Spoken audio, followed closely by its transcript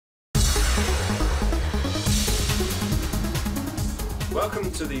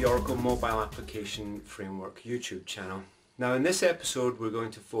Welcome to the Oracle Mobile Application Framework YouTube channel. Now in this episode we're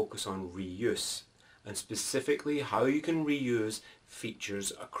going to focus on reuse and specifically how you can reuse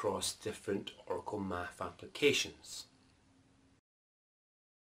features across different Oracle MAF applications.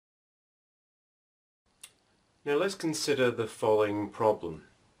 Now let's consider the following problem.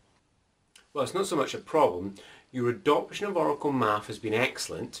 Well, it's not so much a problem. Your adoption of Oracle MAF has been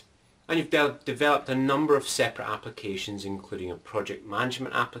excellent, and you've developed a number of separate applications, including a project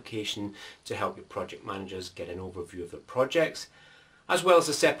management application to help your project managers get an overview of their projects, as well as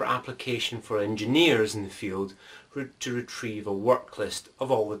a separate application for engineers in the field to retrieve a work list of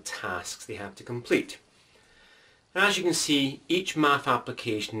all the tasks they have to complete. And as you can see, each MAF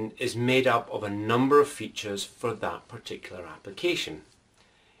application is made up of a number of features for that particular application.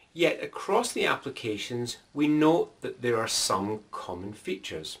 Yet across the applications we note that there are some common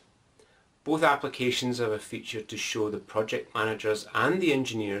features. Both applications have a feature to show the project managers and the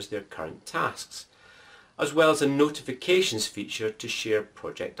engineers their current tasks, as well as a notifications feature to share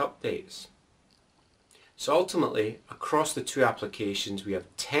project updates. So ultimately, across the two applications we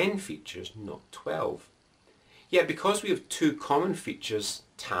have 10 features, not 12. Yet because we have two common features,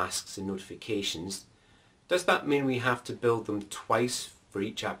 tasks and notifications, does that mean we have to build them twice for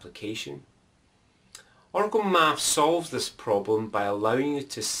each application? Oracle MAF solves this problem by allowing you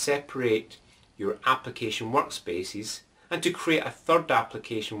to separate your application workspaces and to create a third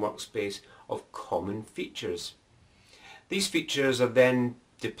application workspace of common features. These features are then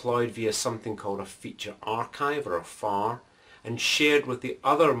deployed via something called a feature archive or a FAR and shared with the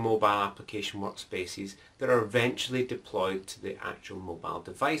other mobile application workspaces that are eventually deployed to the actual mobile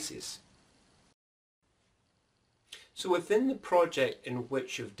devices. So within the project in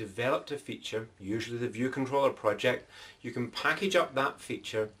which you've developed a feature, usually the view controller project, you can package up that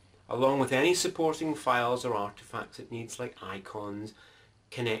feature along with any supporting files or artifacts it needs, like icons,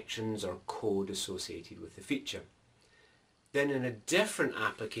 connections or code associated with the feature. Then in a different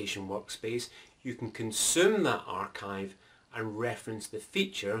application workspace you can consume that archive and reference the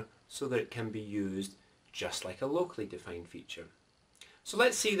feature so that it can be used just like a locally defined feature. So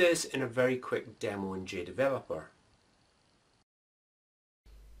let's see this in a very quick demo in JDeveloper.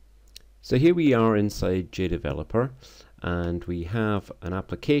 So here we are inside JDeveloper and we have an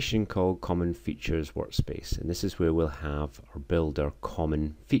application called Common Features Workspace, and this is where we'll have or build our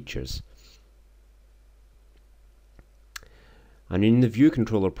common features. And in the view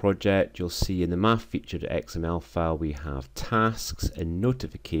controller project you'll see in the MAF feature.xml file we have tasks and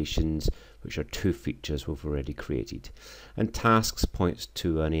notifications, which are two features we've already created. And tasks points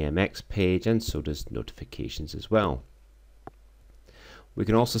to an AMX page and so does notifications as well. We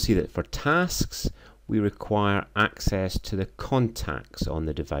can also see that for tasks we require access to the contacts on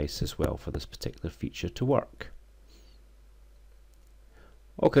the device as well for this particular feature to work.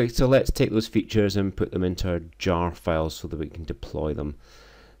 Okay, so let's take those features and put them into our jar files so that we can deploy them.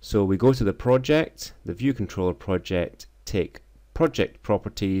 So we go to the project, the view controller project, take project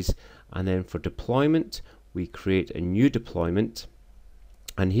properties, and then for deployment we create a new deployment,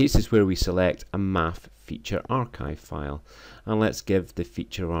 and this is where we select a MAF feature archive file, and let's give the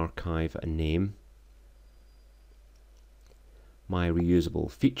feature archive a name, my reusable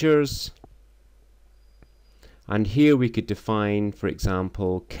features. And here we could define, for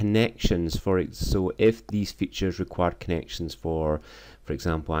example, connections so if these features require connections for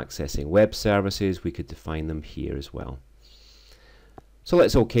example accessing web services, we could define them here as well. So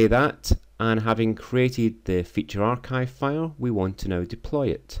let's OK that, and having created the feature archive file we want to now deploy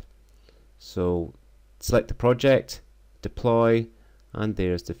it. So select the project, deploy, and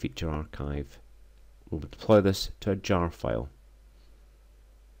there's the feature archive. We'll deploy this to a jar file.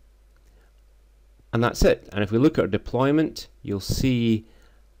 And that's it. And if we look at our deployment, you'll see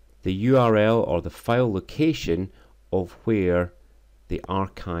the URL or the file location of where the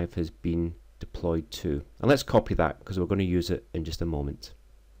archive has been deployed to. And let's copy that because we're going to use it in just a moment.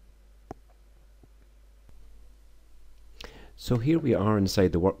 So here we are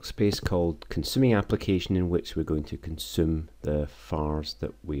inside the workspace called Consuming Application, in which we're going to consume the FARs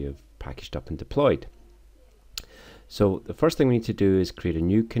that we have packaged up and deployed. So the first thing we need to do is create a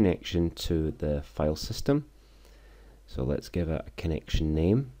new connection to the file system. So let's give it a connection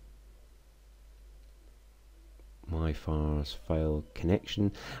name. My FARs file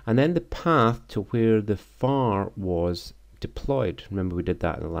connection, and then the path to where the FAR was deployed. Remember we did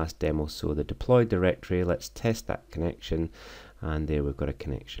that in the last demo. So the deployed directory, let's test that connection, and there we've got a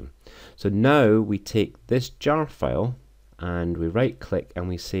connection. So now we take this jar file and we right click and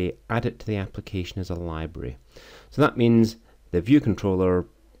we say add it to the application as a library. So that means the view controller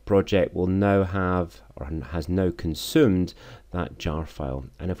project will now have, or has now consumed, that jar file.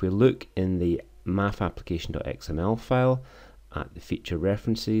 And if we look in the MAF application.xml file at the feature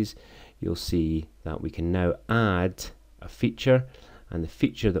references, you'll see that we can now add a feature, and the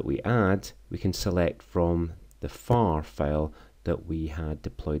feature that we add we can select from the FAR file that we had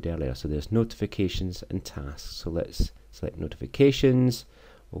deployed earlier. So there's notifications and tasks. So let's select notifications,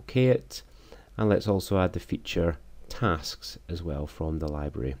 OK it, and let's also add the feature tasks as well from the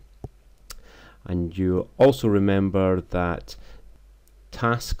library. And you also remember that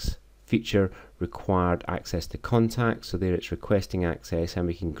tasks feature required access to contacts, so there it's requesting access and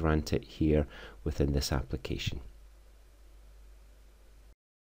we can grant it here within this application.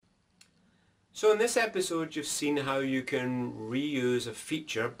 So in this episode you've seen how you can reuse a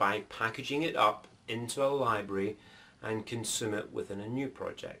feature by packaging it up into a library and consume it within a new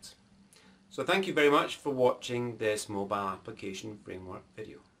project. So thank you very much for watching this mobile application framework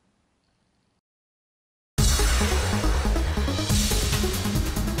video.